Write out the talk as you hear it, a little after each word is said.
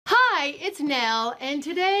Hi, it's Nell, and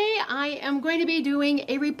today I am going to be doing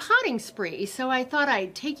a repotting spree, so I thought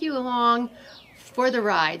I'd take you along for the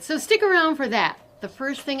ride. So stick around for that. The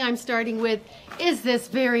first thing I'm starting with is this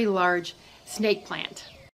very large snake plant.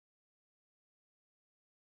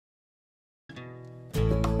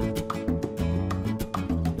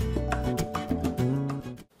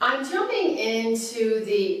 I'm jumping into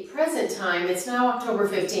the present time. It's now October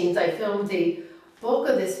 15th. I filmed the bulk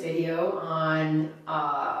of this video on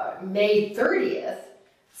May 30th.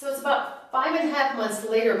 So it's about 5.5 months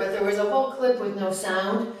later, but there was a whole clip with no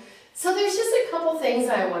sound. So there's just a couple things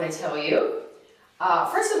I want to tell you.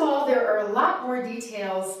 First of all, there are a lot more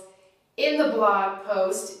details in the blog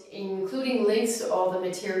post, including links to all the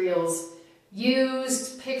materials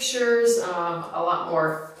used, pictures, a lot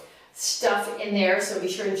more stuff in there, so be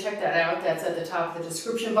sure and check that out. That's at the top of the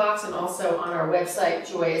description box and also on our website,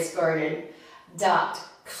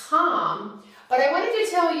 joyousgarden.com. But I wanted to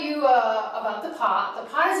tell you about the pot. The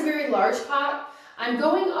pot is a very large pot. I'm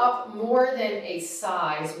going up more than a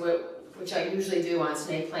size, which I usually do on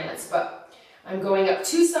snake plants, but I'm going up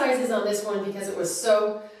 2 sizes on this one because it was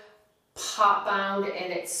so pot bound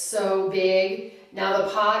and it's so big. Now the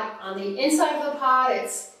pot, on the inside of the pot,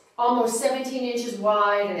 it's almost 17 inches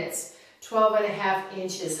wide and it's 12.5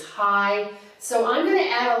 inches high. So I'm going to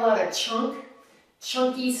add a lot of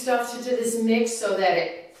chunky stuff to this mix so that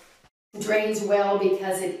it drains well,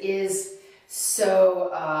 because it is so,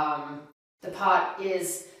 the pot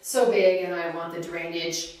is so big and I want the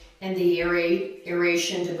drainage and the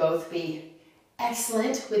aeration to both be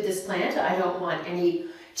excellent with this plant. I don't want any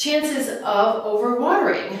chances of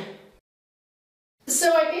overwatering.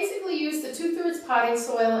 So I basically used the 2/3 potting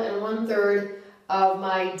soil and 1/3 of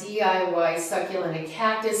my DIY succulent and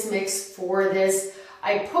cactus mix for this.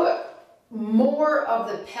 I put more of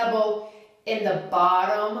the pebble in the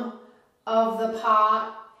bottom of the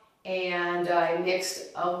pot and I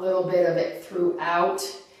mixed a little bit of it throughout.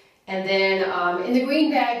 And then in the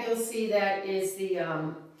green bag you'll see that is the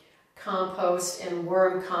compost and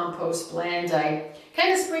worm compost blend. I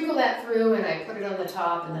kind of sprinkle that through and I put it on the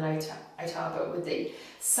top, and then I top it with the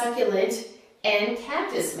succulent and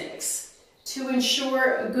cactus mix to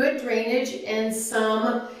ensure a good drainage and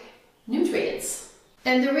some nutrients.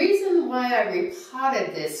 And the reason why I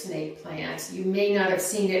repotted this snake plant, you may not have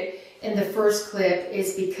seen it in the first clip,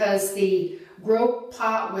 is because the grow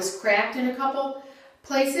pot was cracked in a couple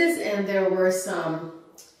places and there were some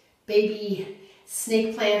baby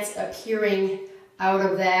snake plants appearing out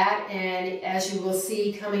of that. And as you will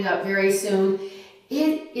see coming up very soon,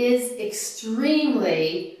 it is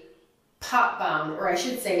extremely pot bound, or I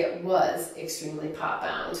should say it was extremely pot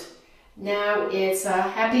bound. Now it's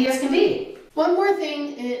happy as can be. One more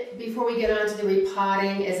thing before we get on to the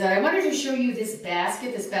repotting is that I wanted to show you this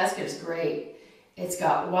basket. This basket is great. It's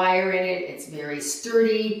got wire in it. It's very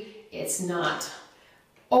sturdy. It's not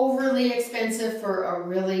overly expensive for a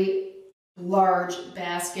really large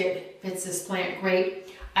basket. Fits this plant great.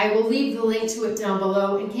 I will leave the link to it down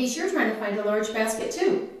below in case you're trying to find a large basket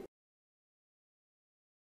too.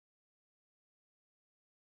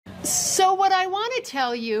 So what I want to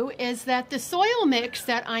tell you is that the soil mix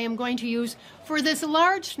that I am going to use for this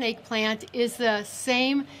large snake plant is the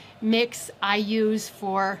same mix I use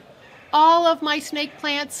for all of my snake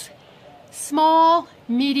plants, small,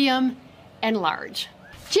 medium, and large.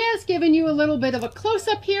 Just giving you a little bit of a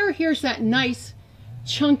close-up here. Here's that nice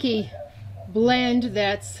chunky blend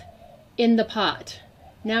that's in the pot.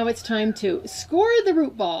 Now it's time to score the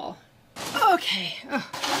root ball. Okay.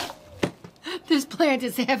 This plant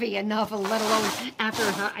is heavy enough, let alone after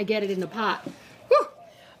I get it in the pot. Whew.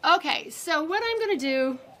 Okay, so what I'm going to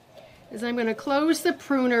do is I'm going to close the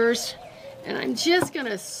pruners and I'm just going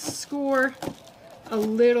to score a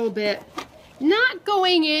little bit. Not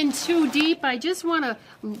going in too deep. I just want to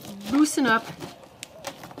loosen up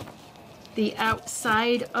the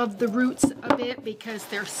outside of the roots a bit because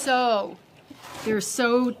they're so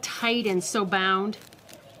tight and so bound.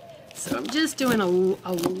 So I'm just doing a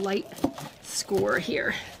light score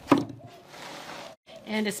here.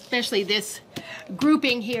 And especially this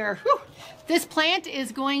grouping here. Whew, this plant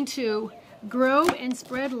is going to grow and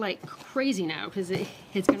spread like crazy now because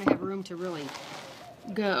it's going to have room to really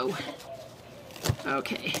go.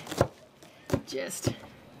 Okay, just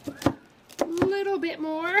a little bit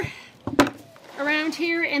more around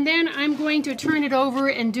here, and then I'm going to turn it over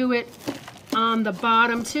and do it on the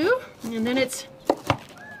bottom too, and then it's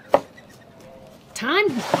time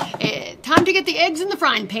to get the eggs in the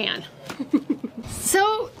frying pan.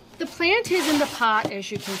 So the plant is in the pot,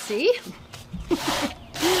 as you can see,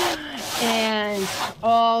 and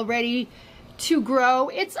all ready to grow.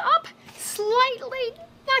 It's up slightly,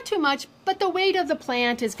 not too much, but the weight of the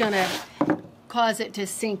plant is gonna cause it to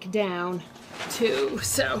sink down too.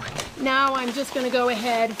 So now I'm just gonna go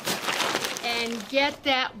ahead and get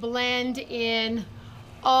that blend in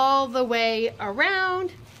all the way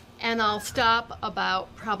around, and I'll stop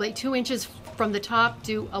about probably 2 inches from the top,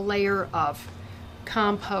 do a layer of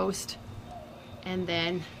compost, and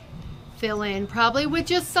then fill in probably with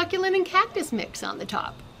just succulent and cactus mix on the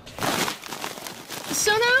top.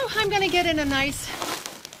 So now I'm gonna get in a nice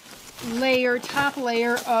layer, top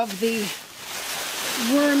layer of the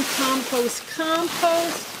worm compost.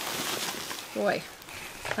 Boy,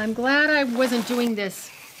 I'm glad I wasn't doing this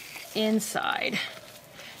inside.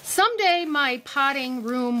 Someday my potting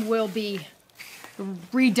room will be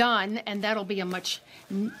redone, and that'll be a much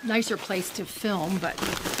nicer place to film, but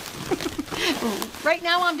right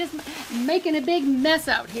now I'm just making a big mess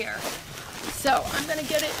out here. So I'm gonna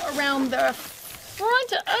get it around the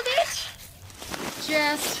front of it.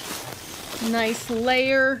 Just nice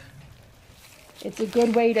layer. It's a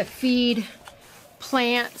good way to feed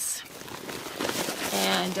plants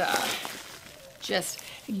and just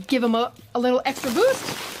give them a little extra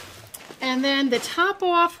boost. And then the top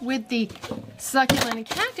off with the succulent and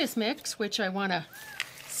cactus mix, which I want to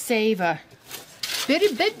save a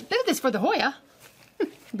bit of this for the Hoya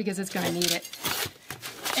because it's going to need it.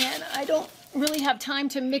 And I don't really have time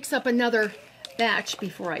to mix up another batch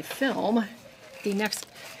before I film the next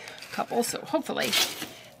couple, so hopefully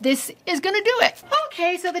this is going to do it.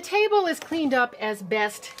 Okay, so the table is cleaned up as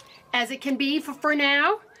best as it can be for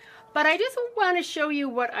now, but I just want to show you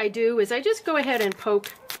what I do is I just go ahead and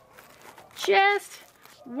poke just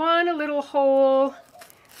one little hole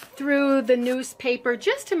through the newspaper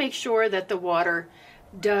just to make sure that the water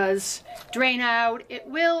does drain out. It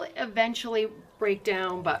will eventually break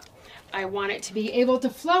down, but I want it to be able to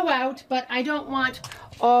flow out, but I don't want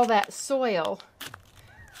all that soil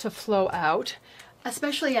to flow out,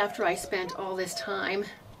 especially after I spent all this time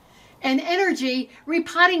and energy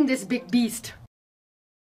repotting this big beast.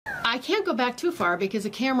 I can't go back too far because the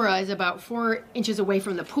camera is about 4 inches away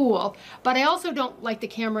from the pool, but I also don't like the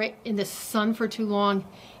camera in the sun for too long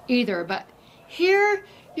either. But here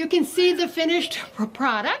you can see the finished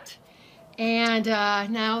product, and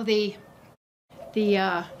now the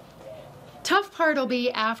tough part will be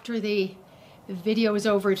after the video is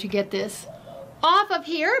over to get this off of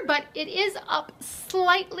here, but it is up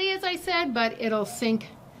slightly, as I said, but it'll sink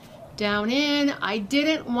down in. I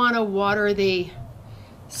didn't want to water the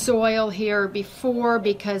soil here before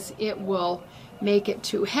because it will make it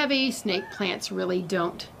too heavy. Snake plants really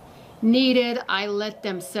don't need it. I let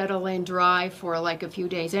them settle in dry for like a few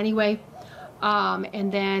days anyway,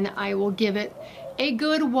 and then I will give it a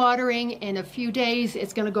good watering in a few days.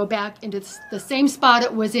 It's going to go back into the same spot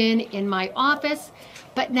it was in my office,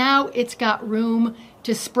 but now it's got room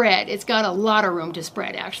to spread. It's got a lot of room to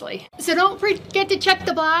spread, actually. So don't forget to check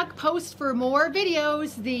the blog post for more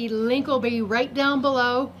videos. The link will be right down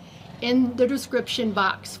below in the description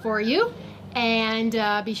box for you. And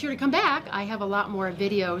be sure to come back. I have a lot more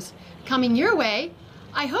videos coming your way.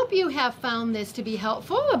 I hope you have found this to be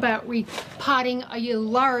helpful about repotting a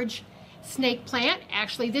large snake plant.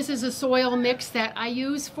 Actually, this is a soil mix that I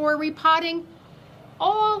use for repotting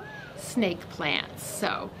all snake plants.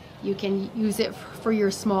 So you can use it for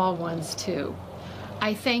your small ones too.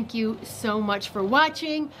 I thank you so much for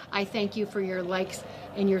watching. I thank you for your likes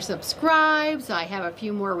and your subscribes. I have a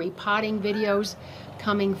few more repotting videos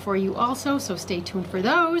coming for you also, so stay tuned for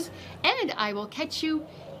those. And I will catch you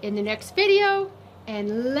in the next video,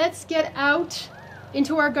 and let's get out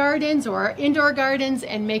into our gardens or our indoor gardens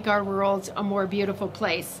and make our worlds a more beautiful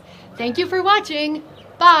place. Thank you for watching.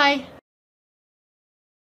 Bye.